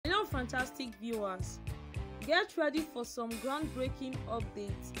fantastic viewers, get ready for some groundbreaking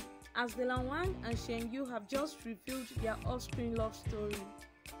updates as Wang and Shen Yue have just revealed their off-screen love story,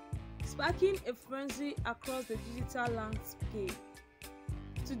 sparking a frenzy across the digital landscape.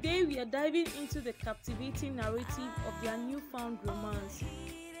 Today we are diving into the captivating narrative of their newfound romance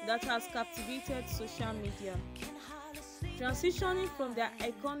that has captivated social media. Transitioning from their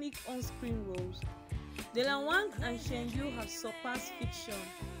iconic on-screen roles, Wang and Shen Yue have surpassed fiction,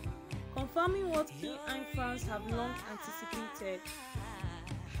 confirming what keen fans have long anticipated.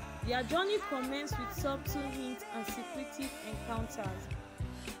 Their journey commenced with subtle hints and secretive encounters,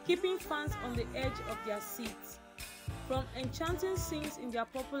 keeping fans on the edge of their seats. From enchanting scenes in their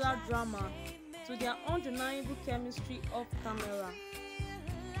popular drama to their undeniable chemistry off camera,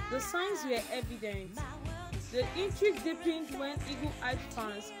 the signs were evident. The intrigue deepened when eagle-eyed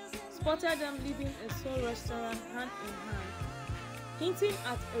fans spotted them leaving a Seoul restaurant hand in hand, hinting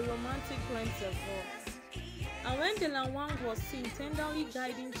at a romantic rendezvous. And when Wang was seen tenderly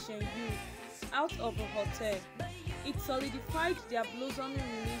guiding Shen Yue out of a hotel, it solidified their blossoming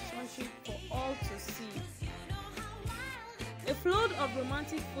relationship for all to see. A flood of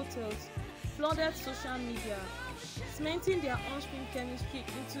romantic photos flooded social media, cementing their on-screen chemistry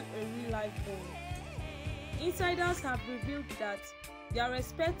into a real-life bond. Insiders have revealed that their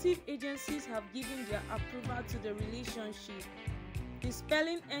respective agencies have given their approval to the relationship,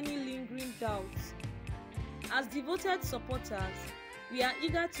 dispelling any lingering doubts. As devoted supporters, we are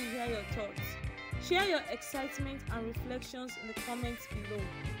eager to hear your thoughts. Share your excitement and reflections in the comments below.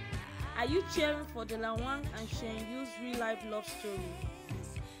 Are you cheering for Wang and Shen Yue's real-life love story?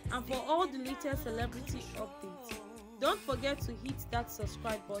 And for all the latest celebrity updates, don't forget to hit that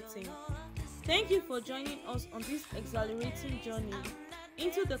subscribe button. Thank you for joining us on this exhilarating journey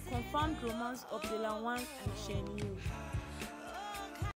into the confirmed romance of Wang and Shen Yue.